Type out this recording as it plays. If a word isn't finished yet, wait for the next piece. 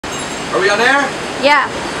Are we on air?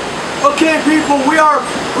 Yeah. Okay, people, we are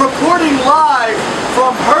reporting live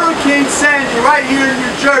from Hurricane Sandy right here in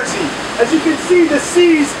New Jersey. As you can see, the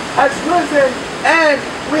seas has risen and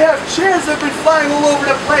we have chairs that have been flying all over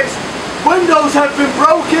the place. Windows have been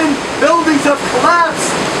broken, buildings have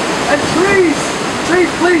collapsed, and trees,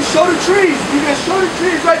 please show the trees. You guys show the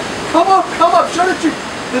trees, right? Come up, show the trees.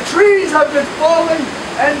 The trees have been falling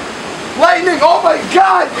and lightning, oh my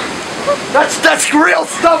God! That's real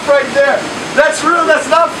stuff right there. That's real, that's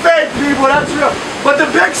not fake, people, that's real. But the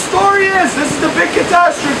big story is, this is the big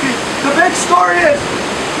catastrophe. The big story is,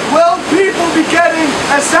 will people be getting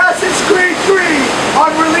Assassin's Creed 3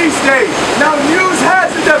 on release day? Now news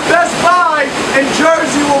has it that Best Buy in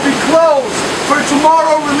Jersey will be closed for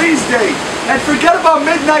tomorrow release day. And forget about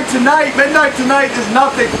midnight tonight. Midnight tonight is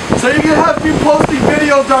nothing. So you're gonna have me posting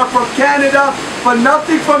videos that are from Canada, but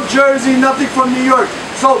nothing from Jersey, nothing from New York.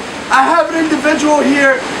 So I have an individual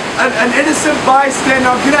here, an innocent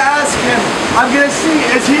bystander. I'm gonna ask him, I'm gonna see,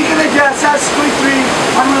 is he gonna get Assassin's Creed 3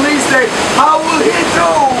 on release day? How will he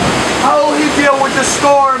do? How will he deal with the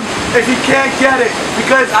storm if he can't get it?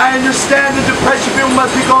 Because I understand the depression people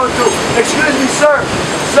must be going through. Excuse me, sir,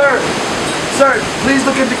 please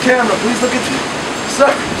look at the camera. Please look at the,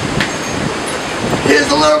 sir. He's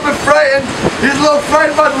a little bit frightened. He's a little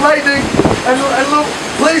frightened by the lightning.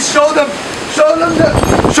 Please show them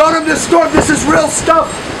the storm. This is real stuff.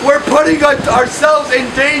 We're putting ourselves in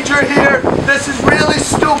danger here. This is really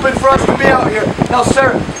stupid for us to be out here. Now,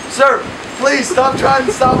 sir, please stop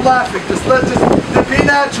laughing. Just be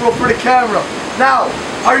natural for the camera. Now,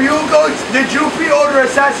 did you pre-order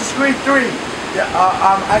Assassin's Creed 3? Yeah,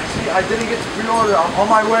 actually, I didn't get to pre-order. I'm on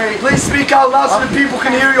my way. Please speak out loud so the people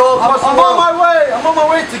can hear you all across the I'm world. on my way. I'm on my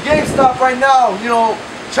way to GameStop right now. You know,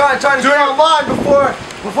 trying to get online before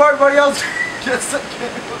everybody else gets.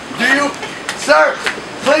 Do you, sir?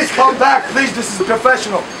 Please come back. Please, this is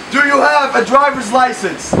professional. Do you have a driver's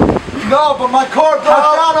license? No, but my car broke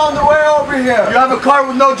down on the way over here. You have a car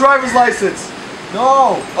with no driver's license?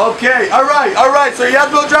 No. Okay. All right. So you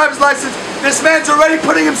have no driver's license. This man's already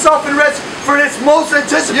putting himself in risk for his most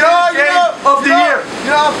anticipated game of the year. You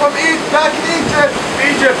know, I'm from back in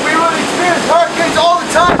Egypt. We would experience hurricanes all the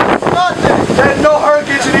time. It's nothing. There's no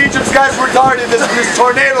hurricanes in Egypt. This guy's retarded. There's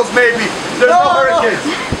tornadoes maybe. There's no hurricanes.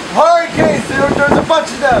 Hurricanes. There's a bunch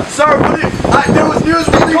of them. Sir, there was news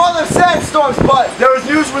released. We call them sandstorms, but there was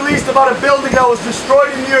news released about a building that was destroyed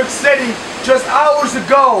in New York City just hours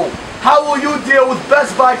ago. How will you deal with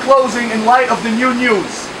Best Buy closing in light of the new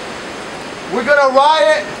news? We're gonna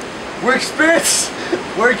riot. We're experienced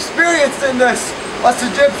in this. Us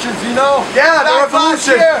Egyptians, you know. Yeah, the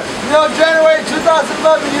revolution. Year, you know, January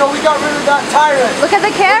 2011. You know, we got rid of that tyrant. Look at the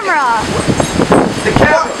camera. The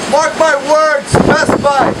camera. Mark my words, Best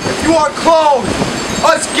Buy. If you are closed,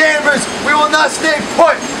 us gamers, we will not stay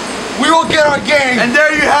put. We will get our game. And there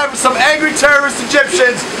you have some angry terrorist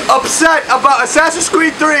Egyptians upset about Assassin's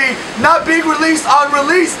Creed 3 not being released on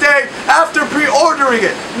release day after pre-ordering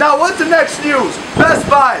it. Now, what's the next news? Best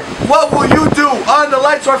Buy, what will you do? The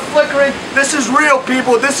lights are flickering. This is real,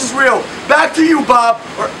 people. This is real. Back to you, Bob.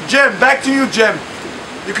 Or Jim, back to you, Jim.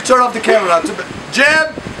 You can turn off the camera now. Jim,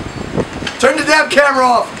 turn the damn camera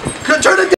off. Turn the